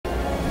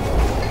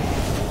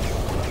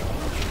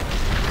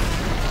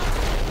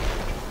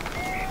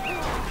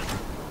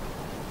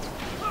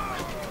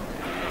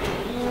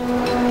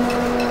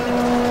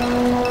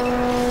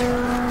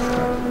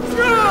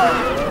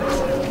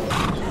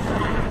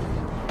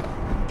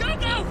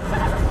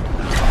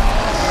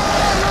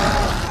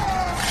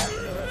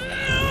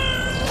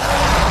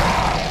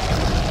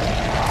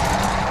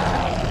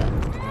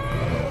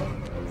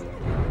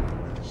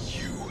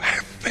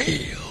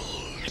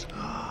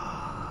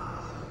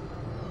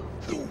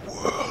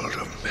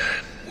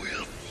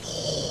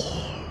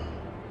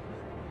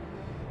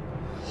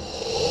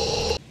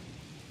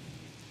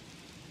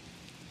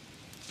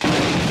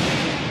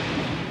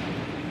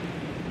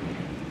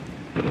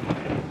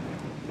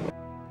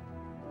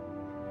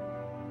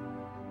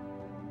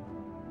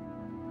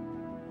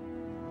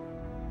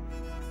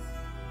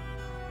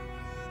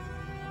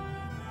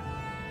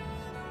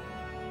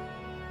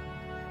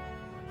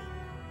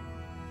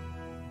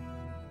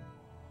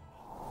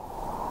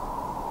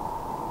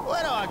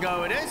I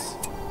go with this?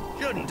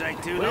 Shouldn't take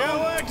too long. We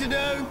got work to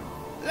do.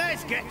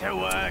 Let's get to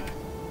work.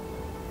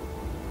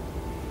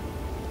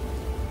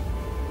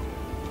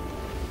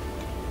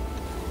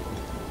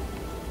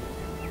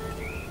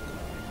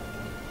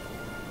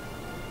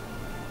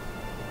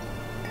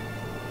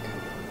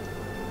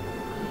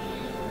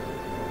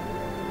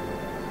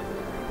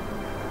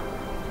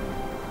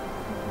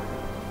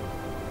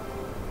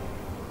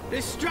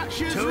 This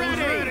structure's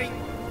ready.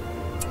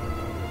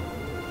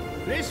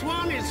 This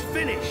one is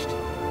finished.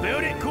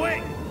 Build it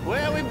quick.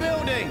 Where are we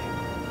building?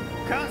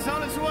 Cart's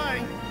on its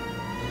way.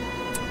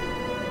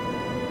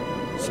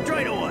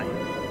 Straight away.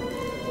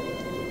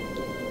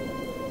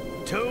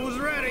 Tools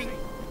ready.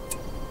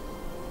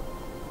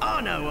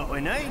 I know what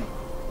we need.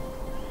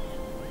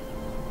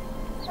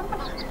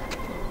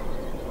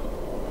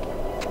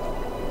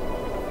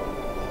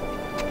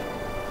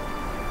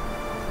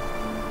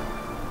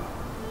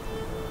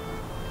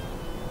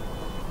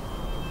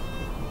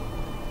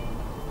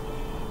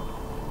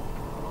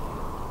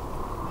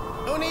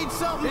 Who needs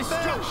something built? This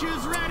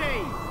structure's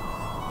ready.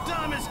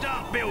 Time to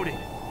start building.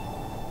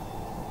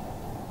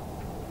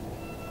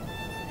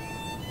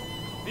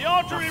 The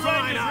archery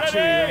range is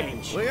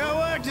ready! We got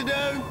work to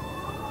do.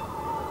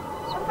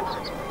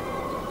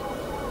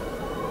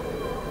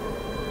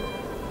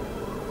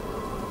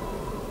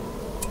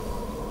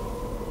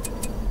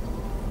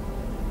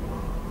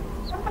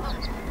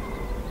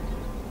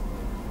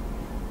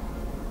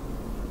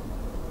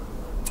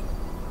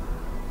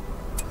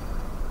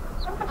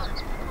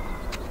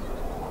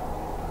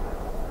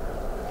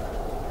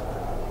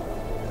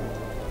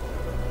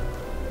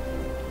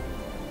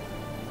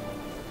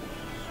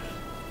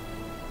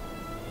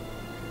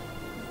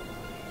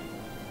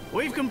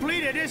 We've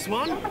completed this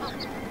one.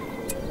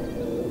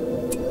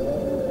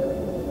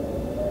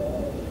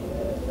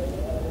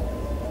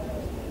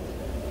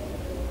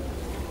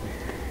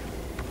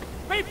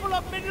 People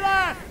of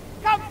Middle-earth,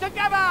 come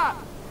together!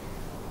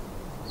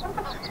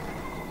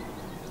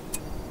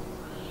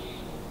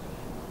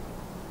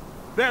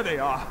 There they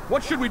are.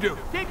 What should we do?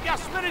 Keep your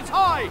spirits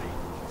high!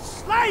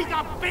 Slay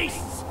the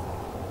beasts!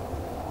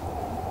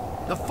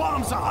 The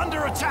farms are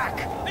under attack.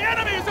 The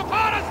enemy is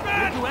upon us,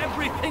 men! We'll do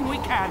everything we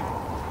can.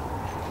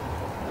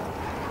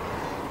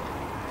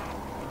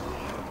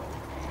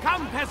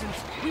 Come,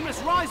 peasants! We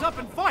must rise up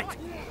and fight!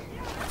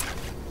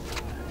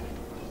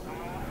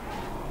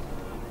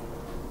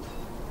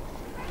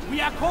 We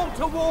are called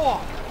to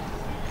war!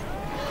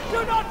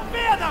 Do not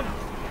fear them!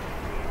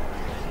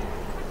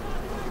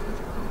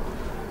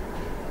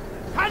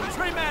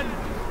 Countrymen!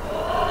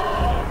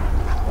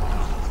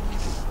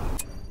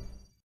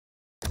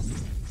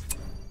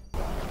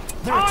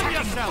 Arm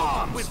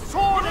yourselves with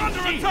sword and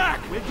shield!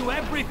 Attack! We'll do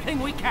everything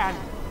we can.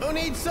 Who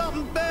needs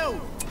something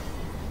built?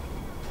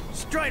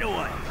 Straight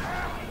away.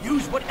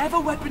 Use whatever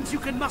weapons you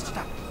can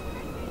muster.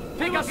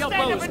 Pick up your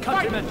bows,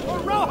 countrymen. For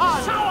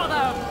Rohan! Shower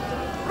them!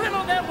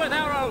 Riddle them with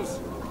arrows!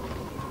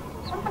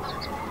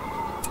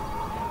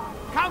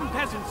 Come,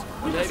 peasants!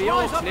 We must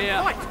rise up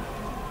and fight!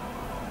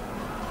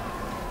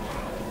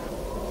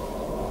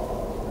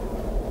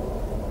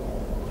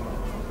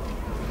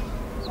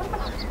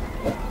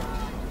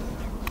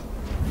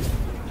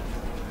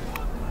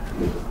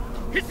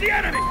 It's the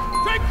enemy!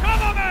 Take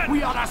cover, men!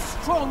 We are a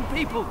strong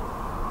people!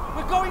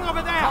 We're going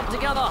over there! Come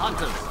together,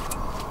 hunters!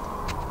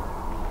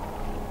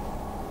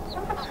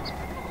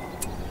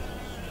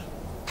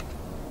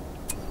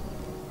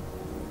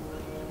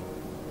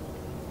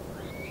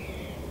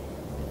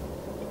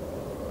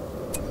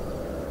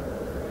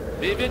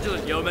 Be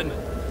vigilant, yeomen.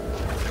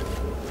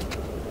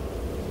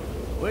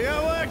 We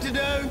got work to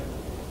do.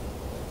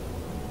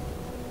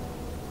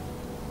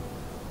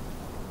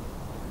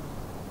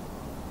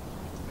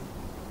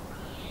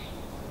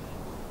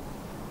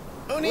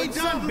 Who needs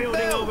something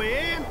building over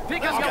here?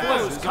 Pick up your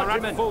bows,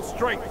 countrymen. Full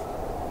strength.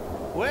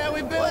 Where are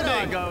we building? Where do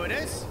I go with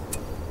this?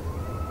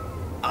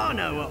 I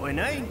know what we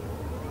need.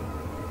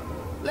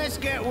 Let's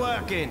get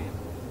working.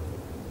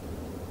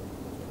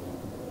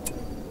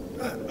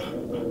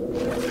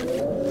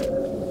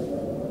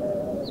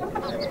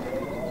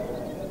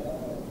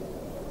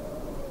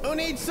 Who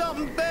needs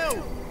something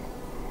built?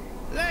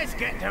 Let's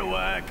get to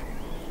work.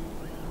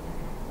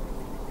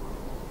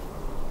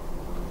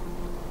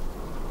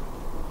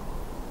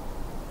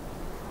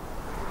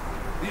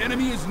 The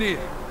enemy is near.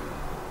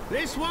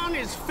 This one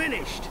is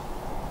finished.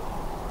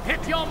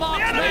 Hit your mark!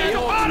 The enemy is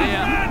upon us,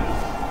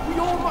 men! We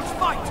all must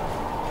fight!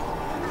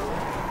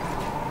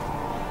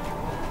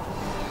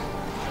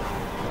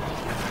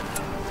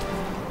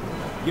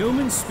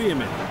 Yeoman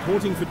spearmen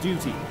reporting for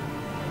duty.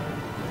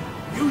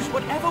 Use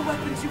whatever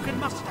weapons you can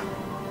muster.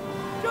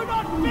 Do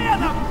not fear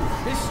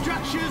them! This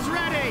structure's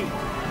ready.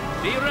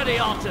 Be ready,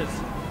 archers.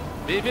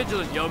 Be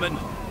vigilant, yeomen.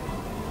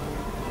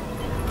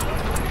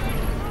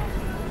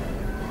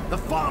 The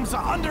farms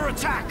are under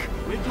attack.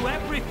 We'll do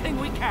everything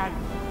we can.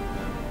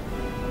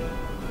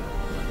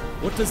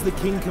 What does the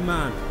king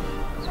command?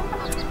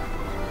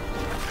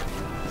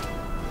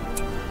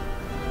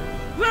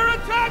 They're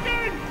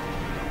attacking!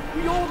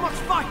 We all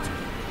must fight!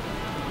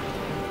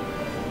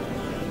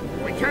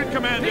 I can't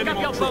command Pick any up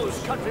more your troops.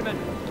 bows, countrymen.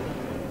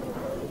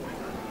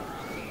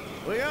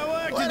 We got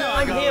work to do.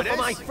 I'm here for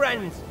my Goddess.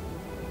 friends.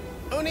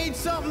 Who needs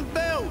something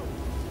built?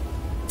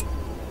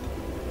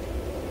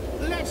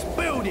 Let's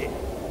build it.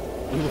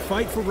 We will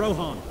fight for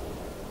Rohan.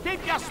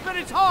 Keep your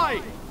spirits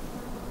high!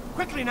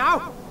 Quickly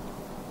now!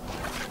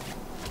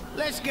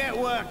 Let's get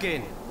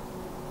working.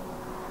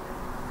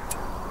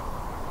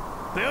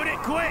 Build it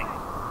quick.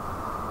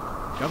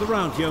 Gather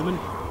round, yeomen.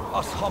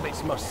 Us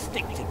hobbits must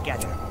stick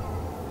together.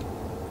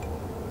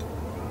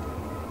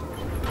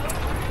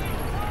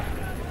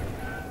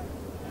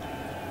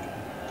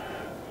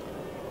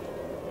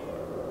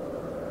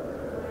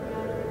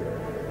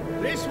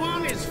 This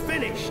one is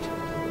finished.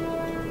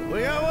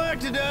 We got work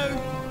to do.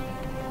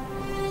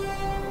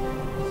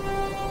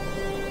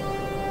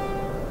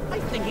 I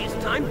think it's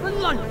time for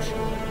lunch.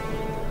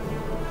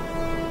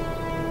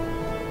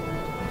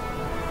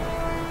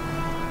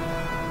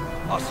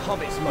 Us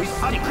hobbits must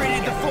stick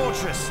Upgraded the together.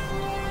 fortress.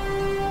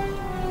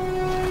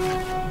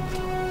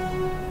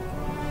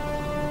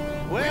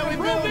 Where are we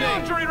Improve the building?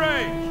 archery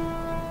range!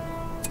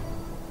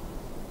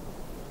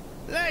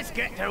 Let's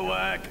get to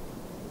work.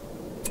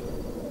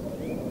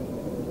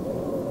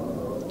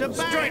 The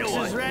barracks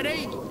is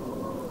ready.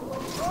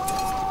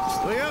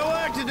 We got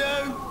work to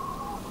do.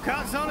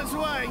 Cut's on its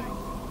way.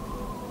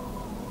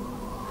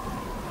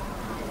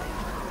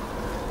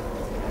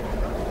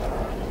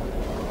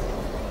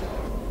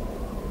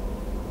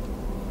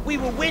 We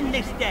will win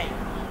this day.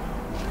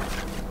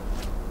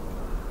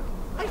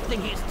 I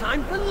think it's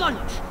time for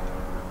lunch.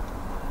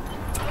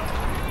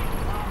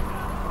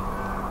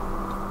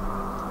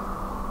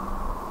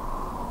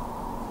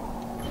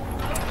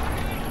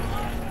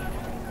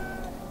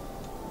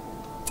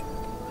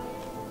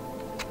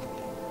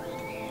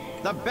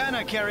 The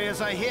banner carriers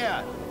are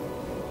here.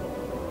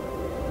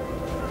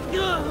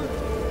 Ugh.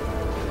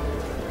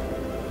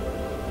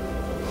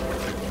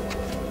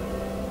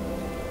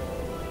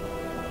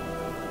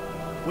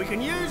 We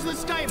can use the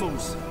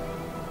stables.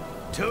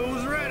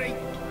 Tools ready.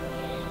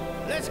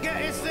 Let's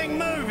get this thing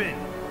moving.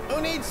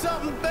 Who needs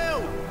something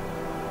built?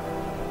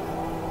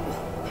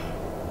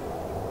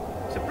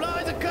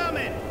 Supplies are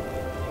coming.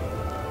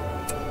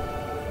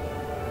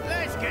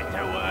 Let's get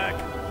to work.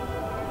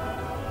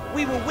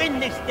 We will win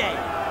this day.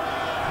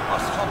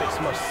 Us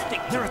hobbits must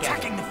stick They're together.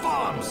 attacking the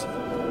farms.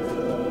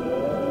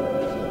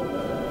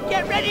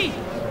 Get ready!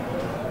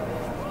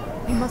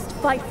 We must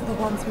fight for the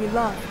ones we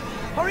love.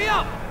 Hurry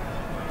up!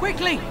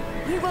 Quickly!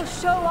 We will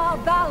show our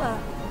valor.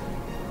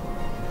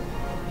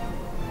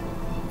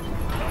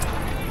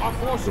 Our The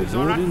forces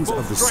are at wardens full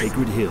of the strength.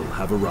 Sacred Hill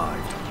have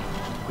arrived.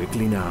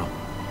 Quickly now.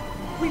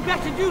 We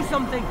better do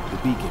something! The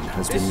beacon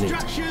has This been lit.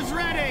 structure's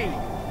ready.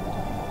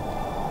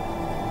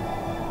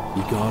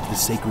 We guard the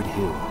Sacred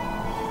Hill.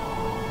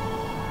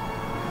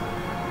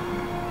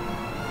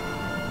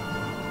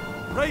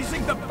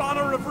 Raising the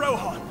banner of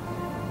Rohan.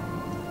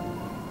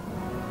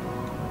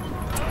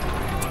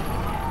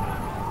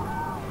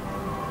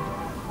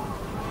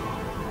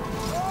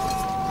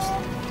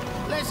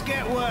 Let's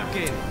get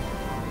working.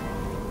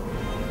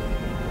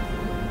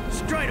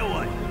 Straight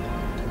away.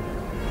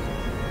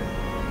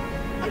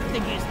 I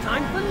think it's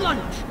time for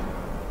lunch.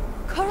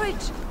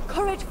 Courage!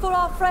 Courage for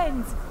our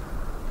friends!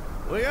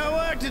 We got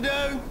work to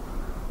do.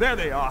 There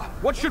they are.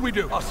 What should we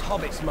do? Us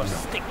hobbits must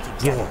stick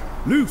together. Draw.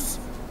 Loose!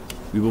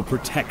 We will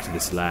protect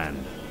this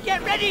land.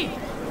 Get ready!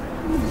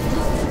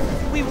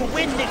 We will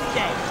win this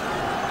day.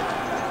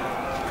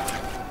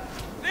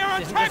 They are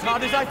This is as attacking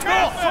hard as the I thought.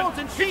 encampment! Swords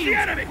and It's the shields.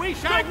 enemy! We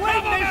shall Quick, win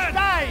cover this men!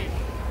 day.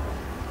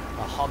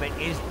 A hobbit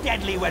is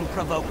deadly when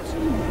provoked.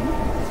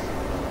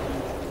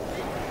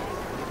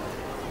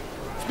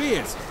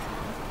 Spears!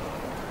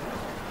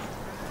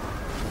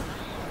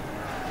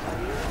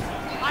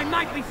 I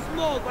might be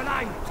small, but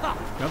I'm tough.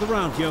 Gather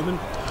round, yeomen.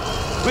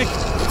 Quick!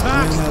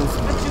 Attack! I'm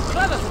too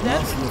clever for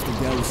them. Of the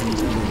garrison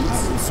coming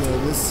out of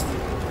service.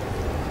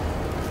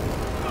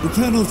 We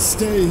cannot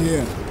stay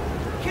here.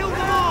 Kill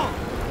them all.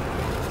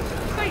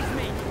 Face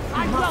me.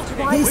 I must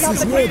will rise This up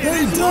is and where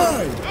they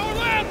die! Our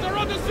lands are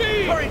under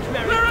siege! Courage,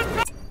 Mary. They're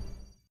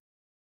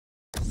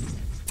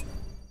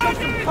Get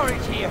some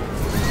courage here.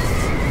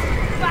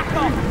 Back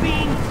off,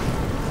 being.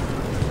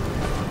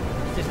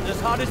 This isn't as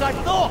hard as I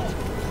thought.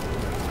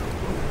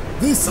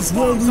 This is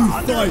where we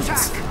fight!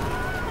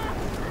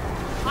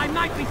 I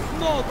might be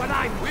small, but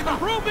I'm We've tough.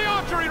 improved the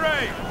archery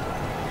range!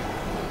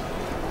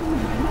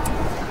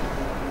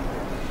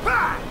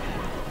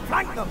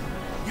 Flank them.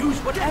 Use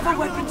whatever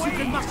weapons you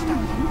can muster.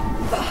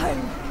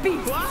 Vile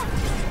beast!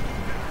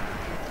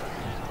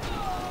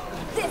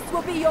 This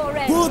will be your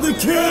end! For the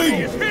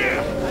king! He's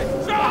here!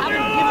 Sound the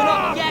haven't given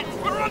up alarm! yet.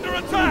 We're under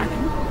attack!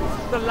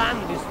 The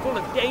land is full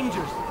of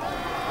dangers.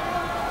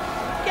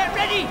 Get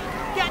ready!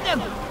 Get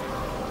them!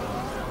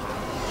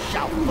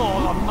 Shall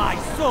fall on my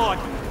sword!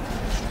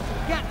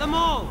 Get them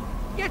all!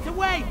 Get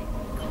away!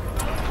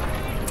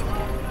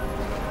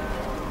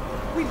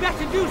 We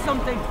better do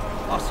something!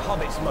 Us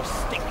hobbits must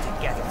stick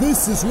together.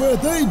 This is where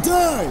they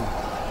die!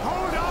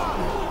 Hold on.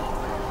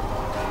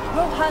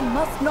 Rohan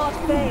must not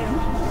fail.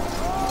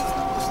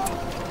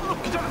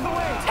 Get out of the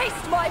way.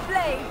 my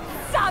blade!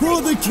 Savage!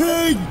 For the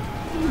king!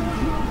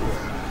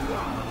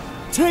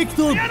 Take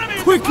them The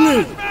enemy's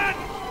quickly! upon us, men!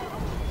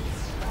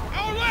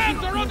 Our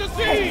lands are under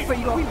Pay siege! for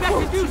your We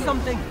better do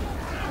something!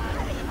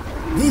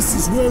 This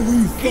is where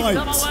we Keep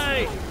them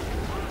fight! away!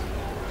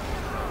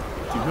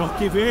 Do not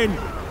give in.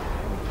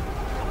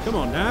 Come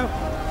on now.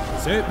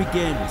 So it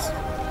begins.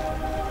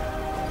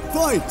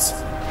 Fight!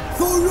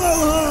 For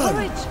Rohan!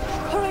 Courage!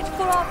 Courage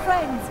for our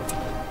friends!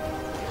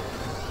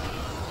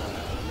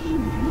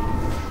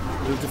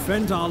 We'll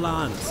defend our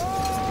lands.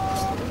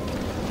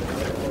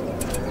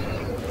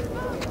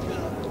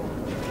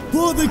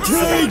 For the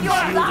Save king! your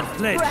Shield last of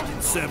pledge breath.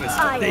 in service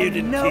I of the am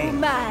Theoden no king.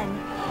 man.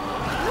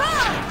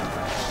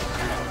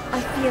 I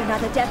fear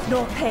neither death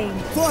nor pain.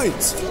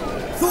 Fight!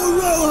 For I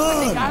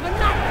Rohan! have a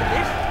knack for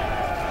this!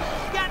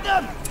 Get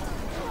them!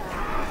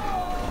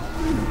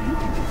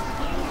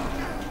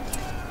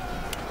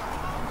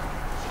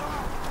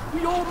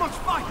 We all must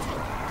fight!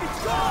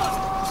 It's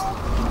gone!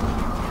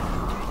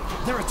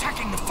 They're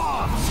attacking the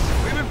farms!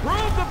 We've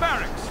improved the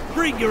barracks!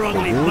 Bring your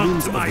ugly monk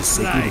Wardens to of my the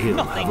Sacred sleigh! Hill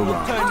Nothing have will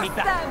arrived. turn me Cut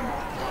back! them!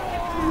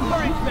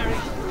 Courage, Mary!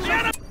 The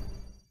enemy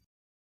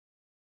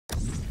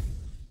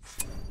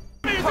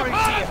is Courage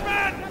upon here. us,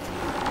 men!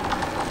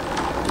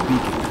 The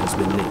beacon has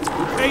been lit.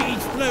 May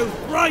each blow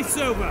thrice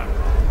over!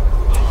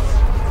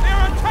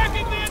 They're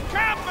attacking the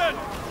encampment!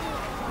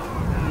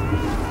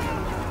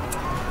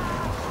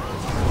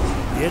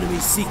 The enemy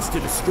seeks to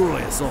destroy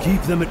us all.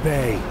 Keep them at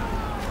bay.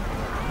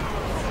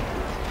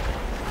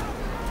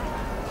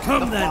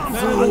 Come then,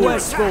 Men of the fools!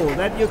 Westfall,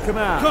 at your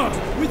command.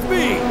 Come, with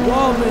me!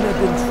 While men have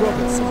been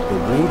troublesome,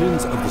 the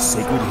Wardens of the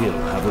Sacred Hill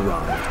have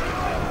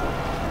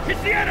arrived.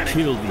 It's the enemy!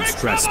 Kill these Take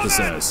cover, men!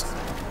 trespassers.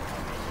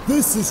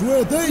 This is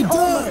where they Almost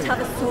die! have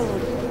a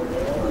sword.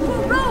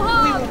 For We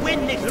Rohan! will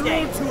win this They're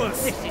day! on to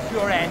us. This is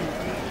your end!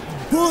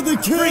 For the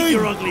Bring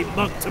your king! ugly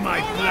monk to my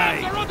Our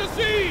lands blade! are under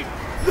siege!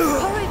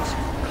 Courage!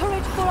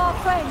 Courage for our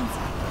friends!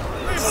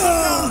 We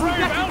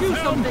better do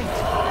something!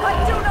 I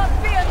do not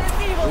fear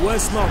this evil!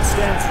 Westmont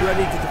stands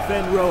ready to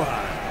defend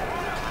Rohan.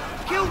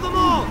 Kill them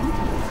all!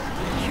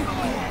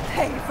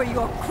 Pay for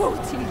your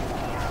cruelty!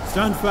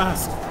 Stand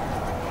fast.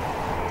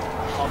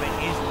 Hobbit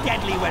is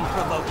deadly when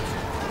provoked.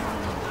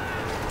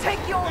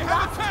 Take your have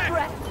last attacked.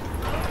 breath!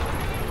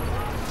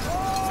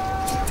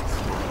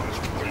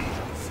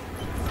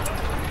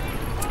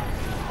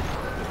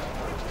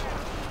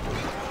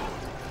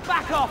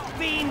 Back off,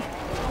 fiend!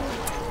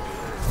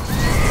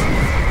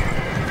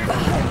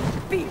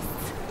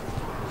 Beasts!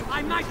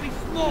 I might be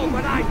small,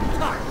 but I'm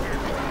tough!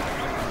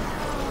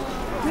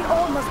 We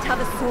all must have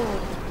a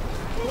sword.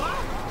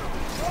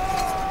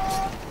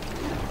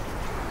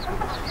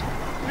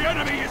 The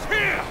enemy is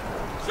here!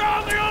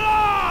 Sound the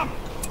alarm!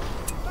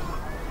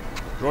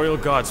 Royal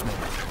Guardsmen,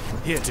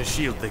 here to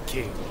shield the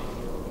king.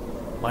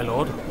 My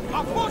lord?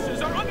 Our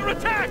forces are under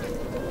attack!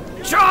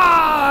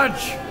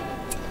 Charge!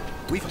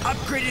 We've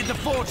upgraded the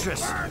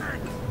fortress!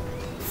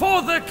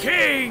 For the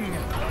king!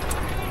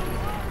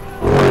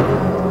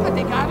 I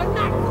think I have a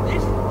knack for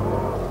this!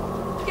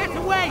 Get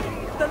away!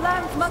 The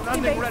lands must be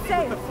made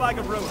safe. flag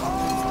of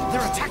Rohan.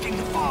 They're attacking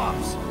the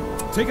farms!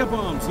 Take up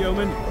arms,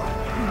 yeomen.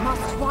 We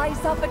must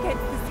rise up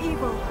against this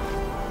evil.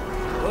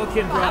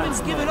 Working, I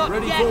haven't given up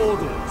ready yet. for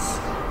orders.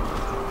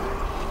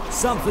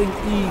 Something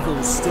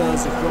evil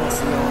stirs across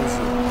the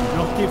horizon. Do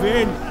not give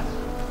in.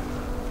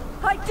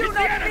 I do It's the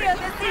not enemy! fear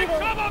this Take evil.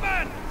 cover,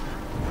 men!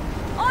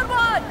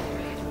 Onward!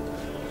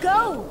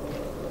 Go!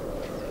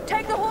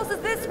 Take the horses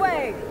this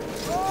way!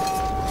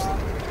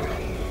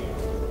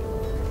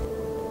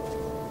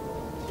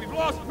 We've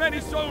lost many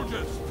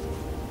soldiers!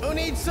 Who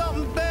needs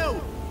something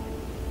built?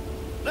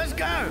 Let's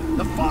go!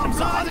 The farms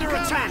are under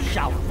attack!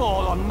 Shall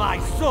fall on my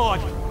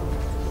sword!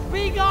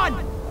 Be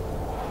gone!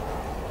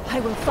 I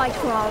will fight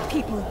for our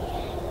people.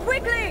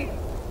 Quickly!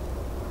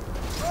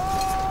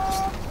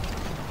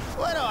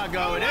 Where do I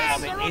go with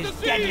this? They're Hobbit under is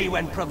siege! deadly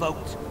when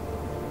provoked.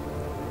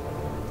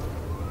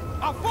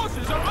 Our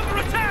forces are under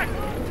attack!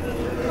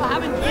 I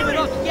haven't given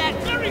up yet!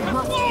 Larry We has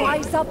must fallen!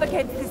 rise up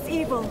against this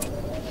evil.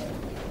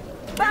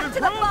 Back to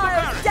the improved the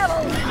fire, barracks.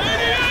 devil!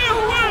 Lady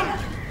Aowen!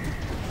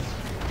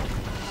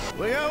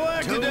 We got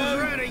work to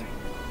do. Ready.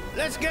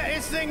 Let's get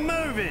this thing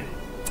moving.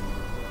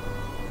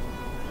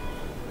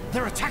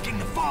 They're attacking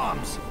the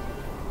farms!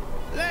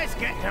 Let's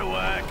get to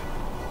work.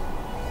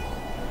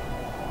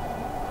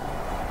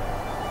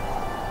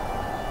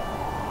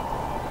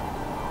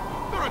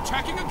 They're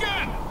attacking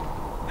again!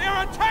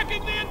 They're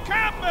attacking the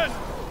encampment!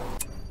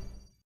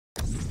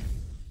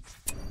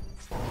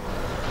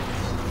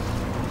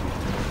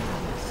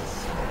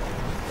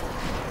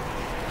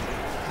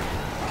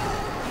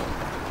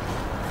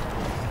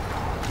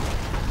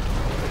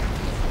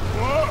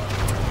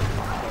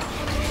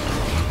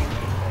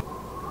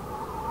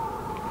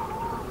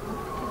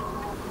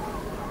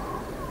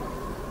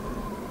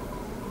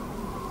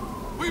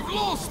 We've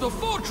lost the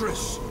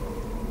fortress!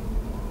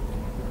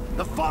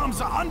 The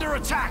farms are under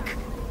attack!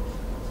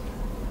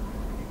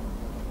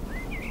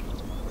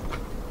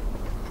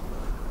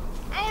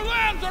 Our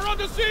lands are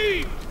under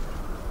siege!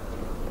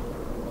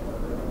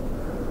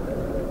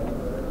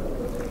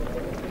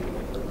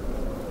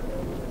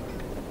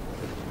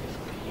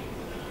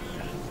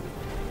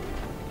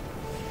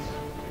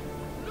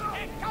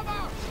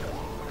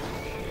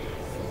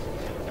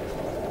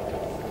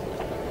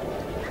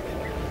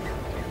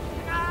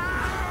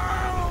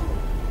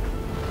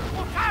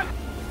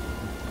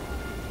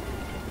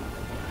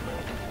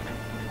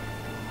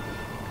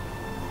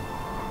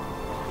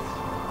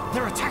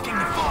 They're attacking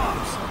the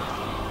farms!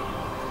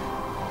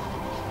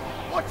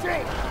 Watch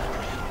it!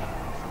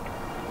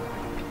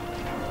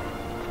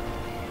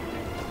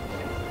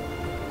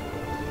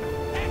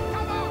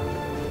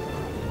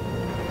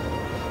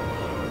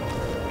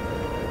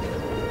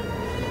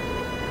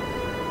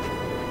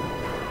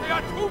 They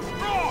are too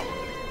strong!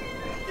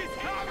 This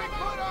can't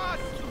put us!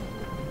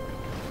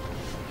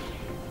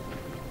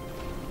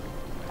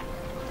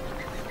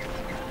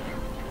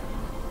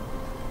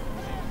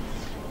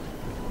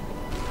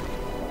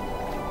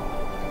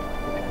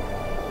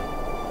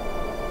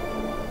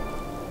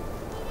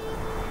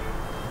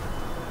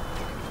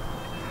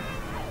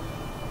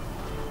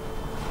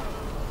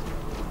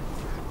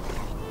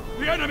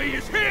 The enemy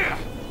is here!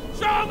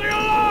 Sound the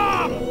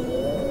alarm!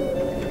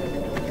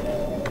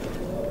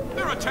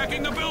 They're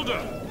attacking the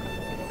builder!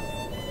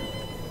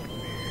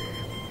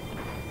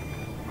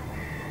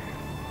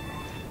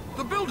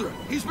 The builder!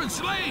 He's been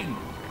slain!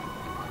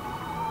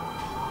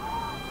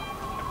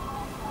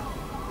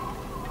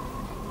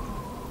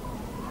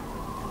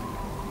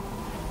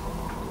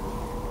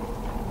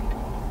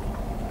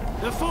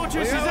 The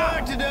fortress is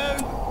hard to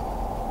do.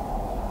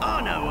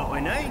 I know what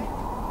we need.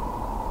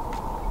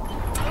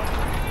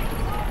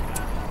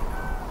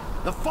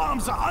 The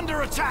farms are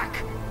under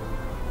attack!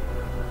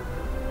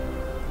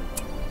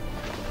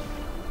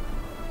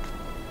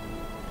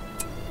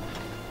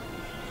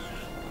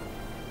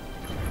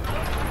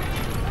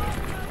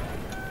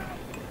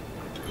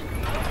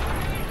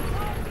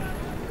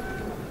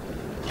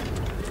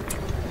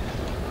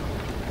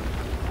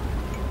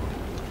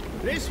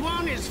 This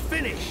one is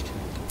finished.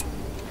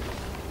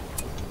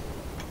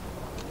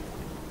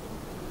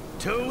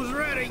 Tools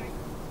ready.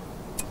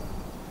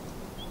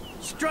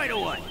 Straight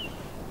away.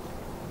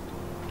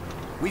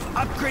 We've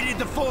upgraded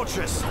the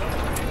fortress!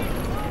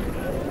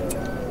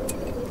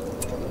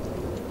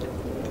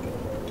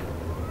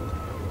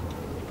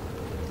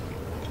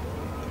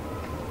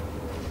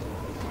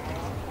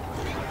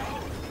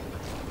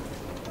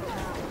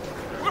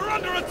 We're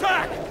under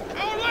attack!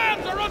 Our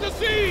lands are under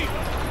siege!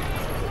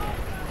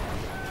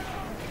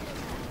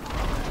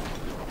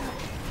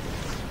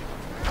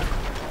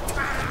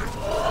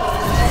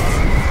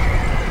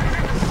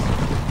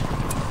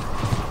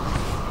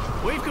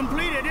 We've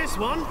completed this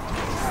one.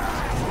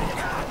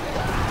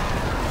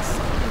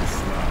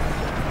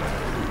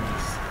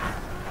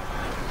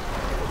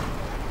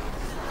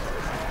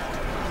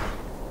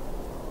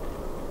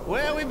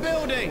 Where are we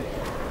building?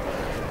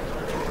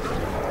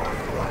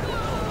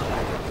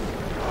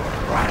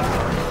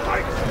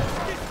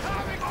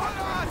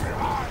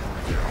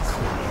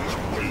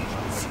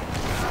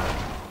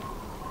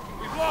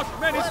 We've lost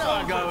many Where do I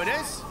soldiers! go with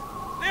this?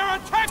 They're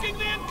attacking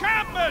the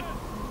encampment!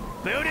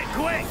 Build it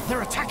quick!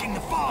 They're attacking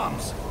the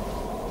farms!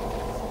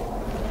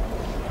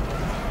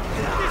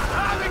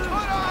 Having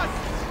put us!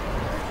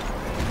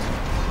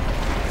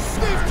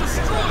 They've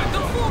destroyed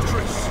the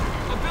fortress!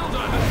 The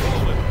builder has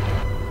fallen!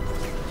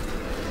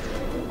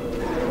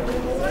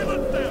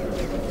 Silence them!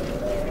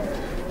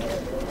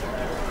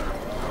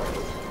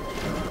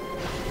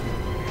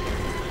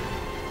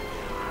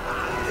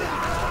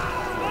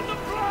 On the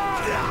fly!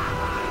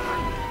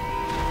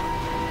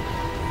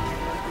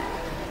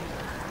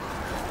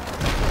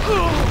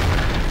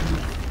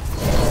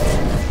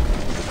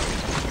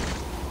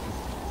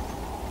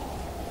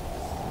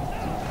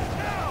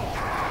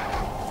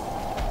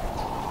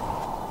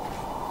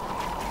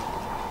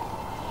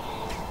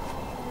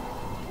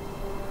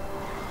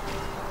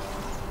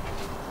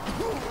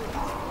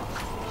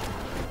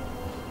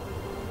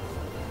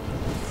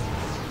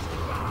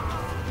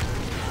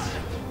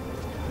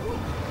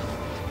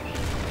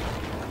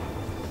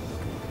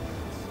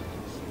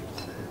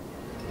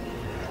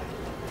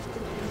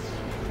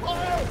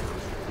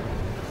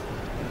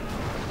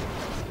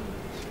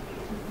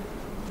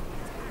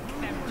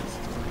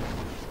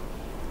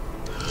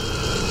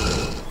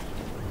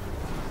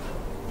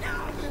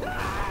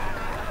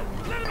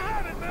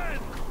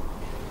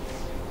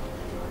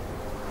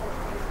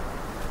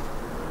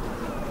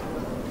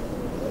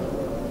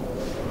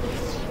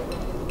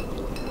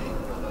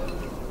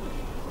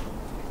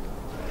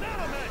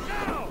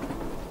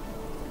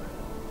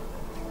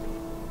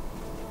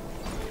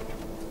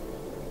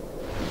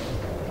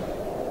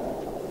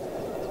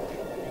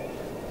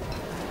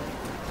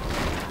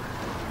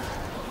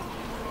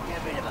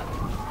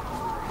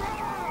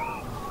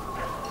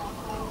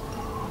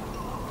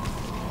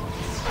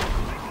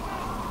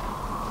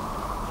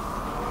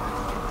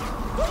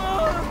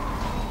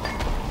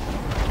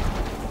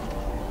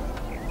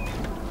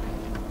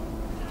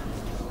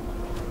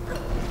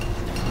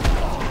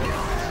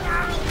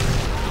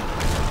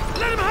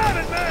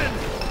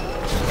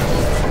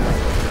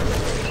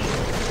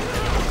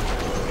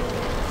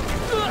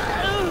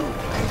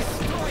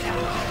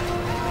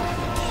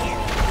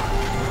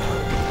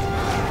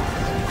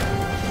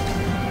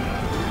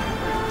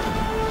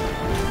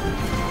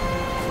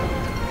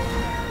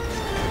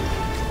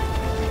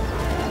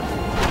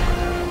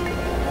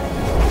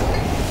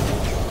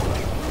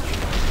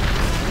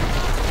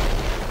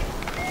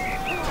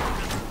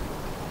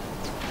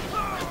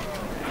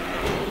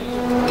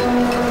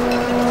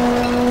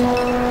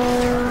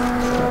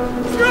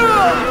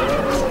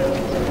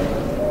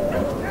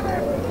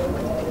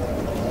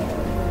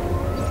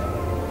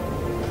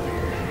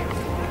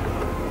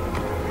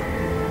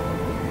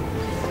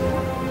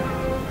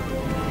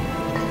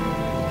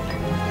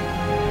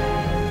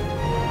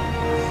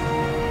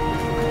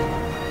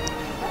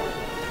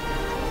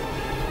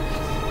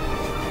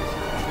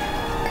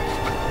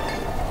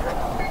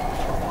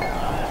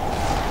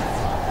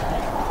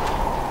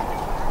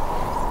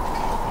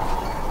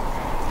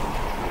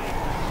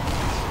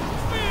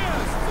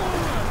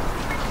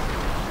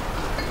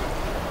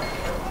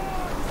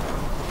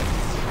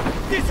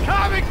 He's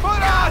coming for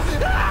us!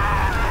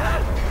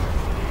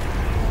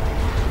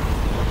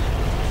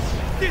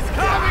 He's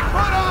coming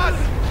for us!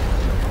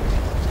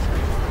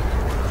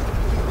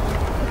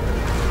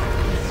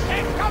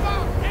 Take cover!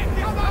 Take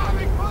cover!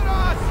 Coming for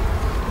us!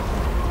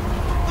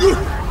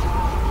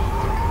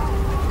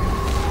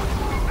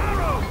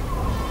 Arrow!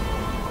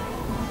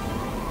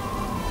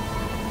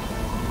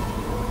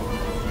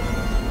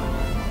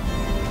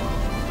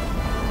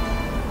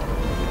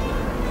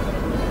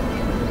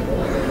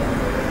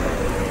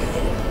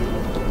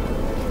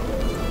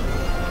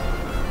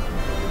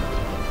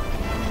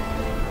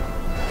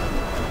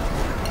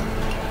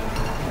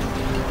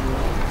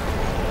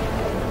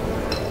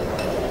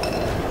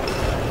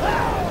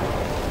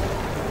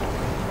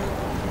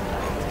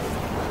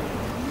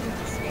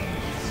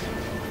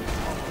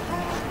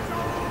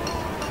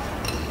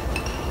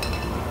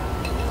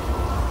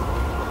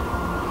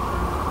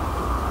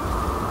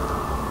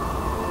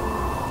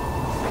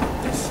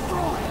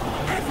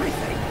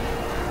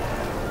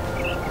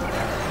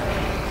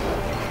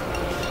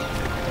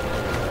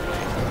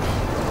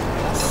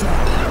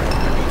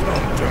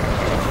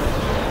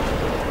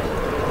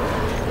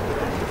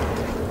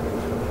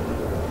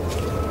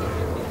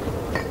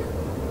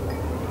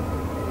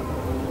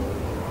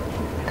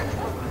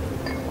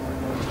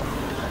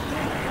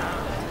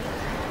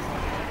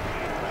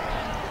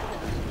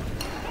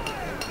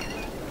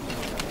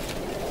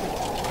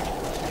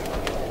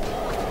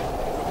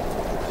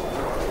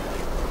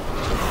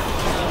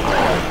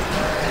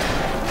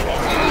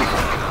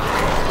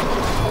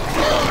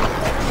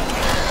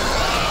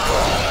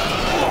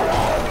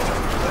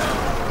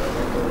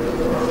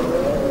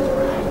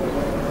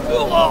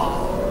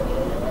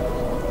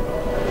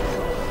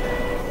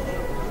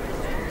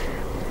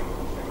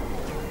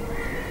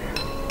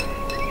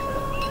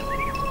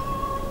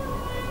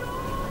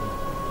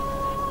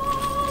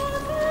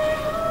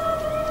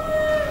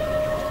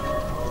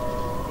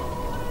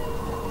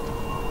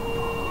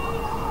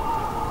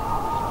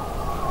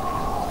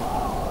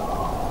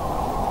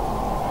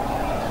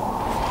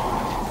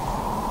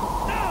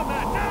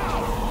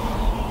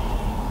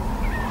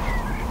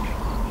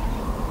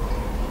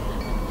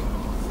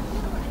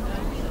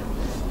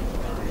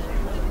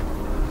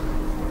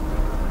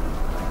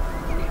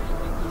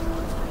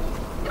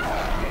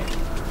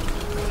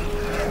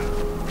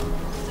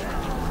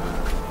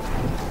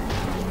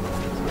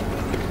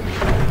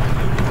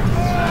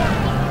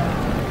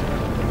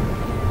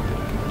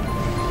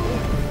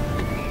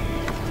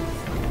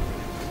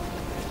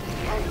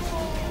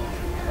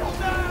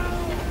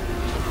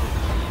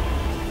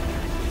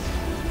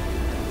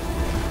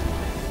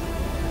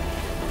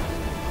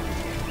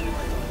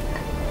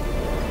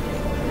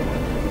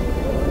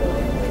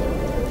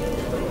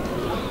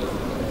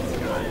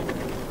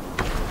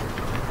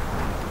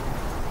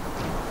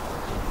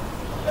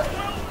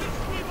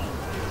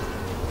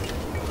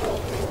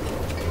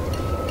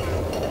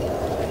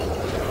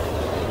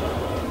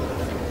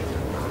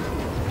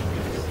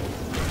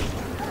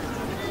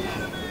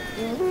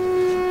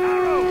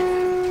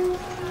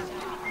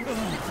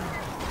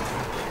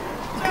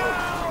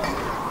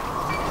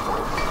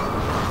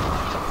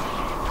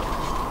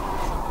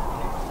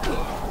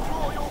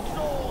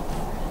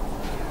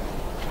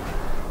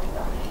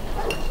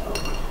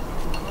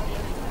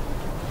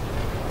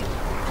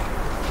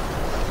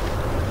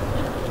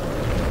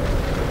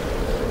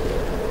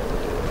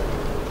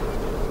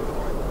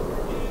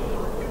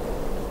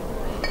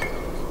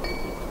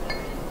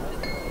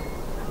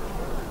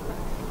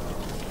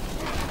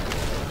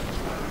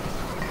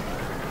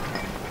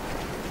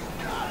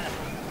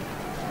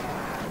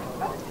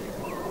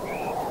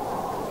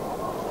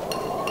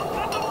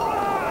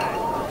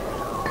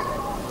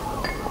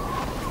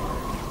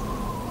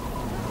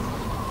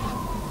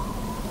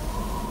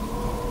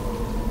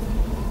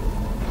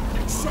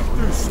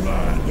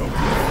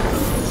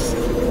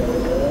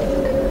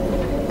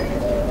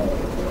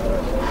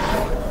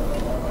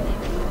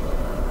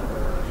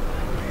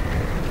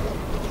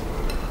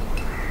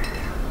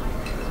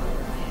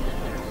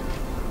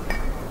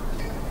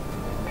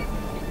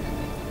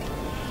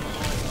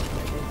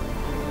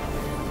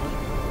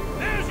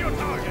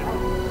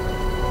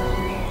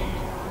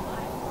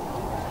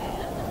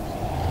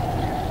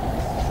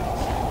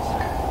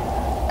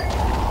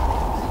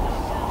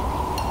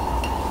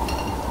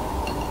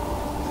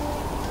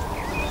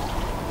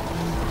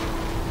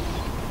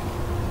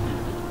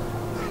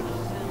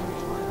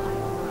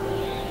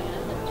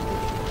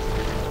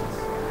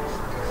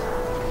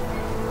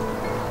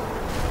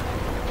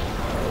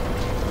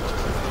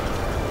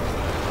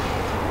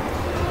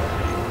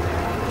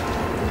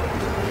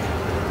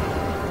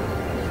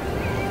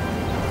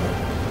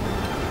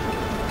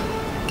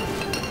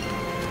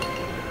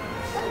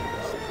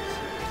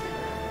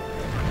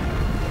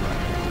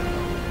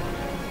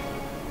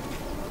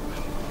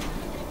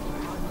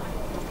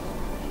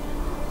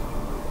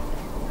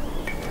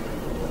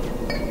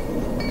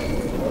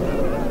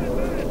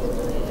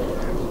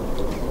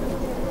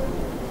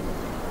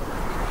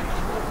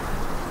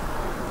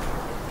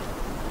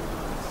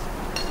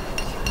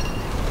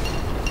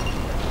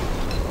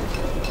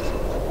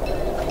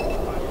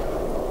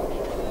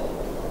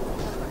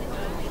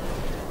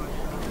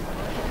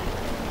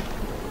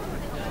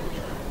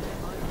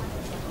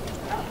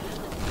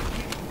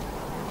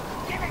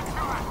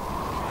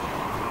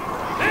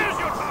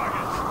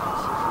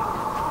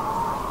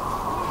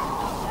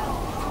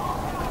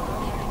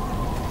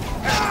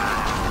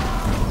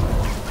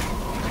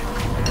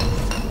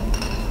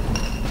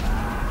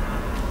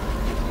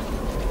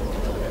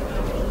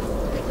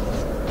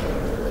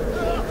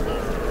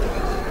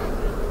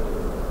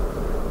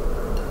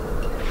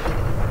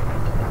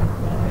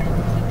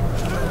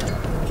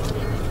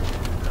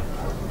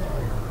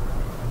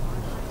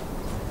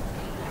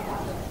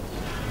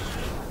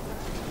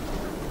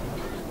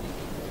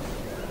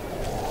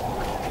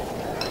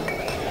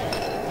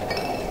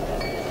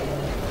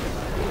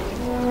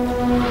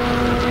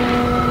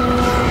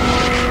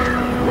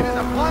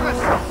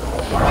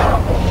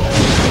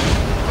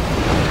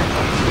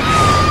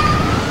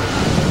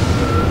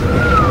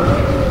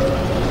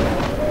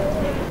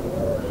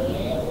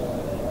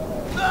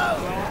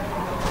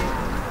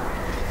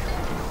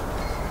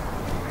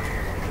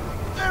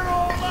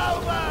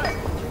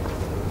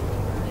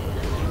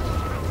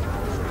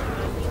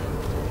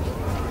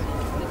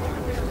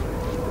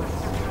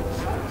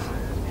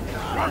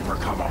 time for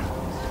cover.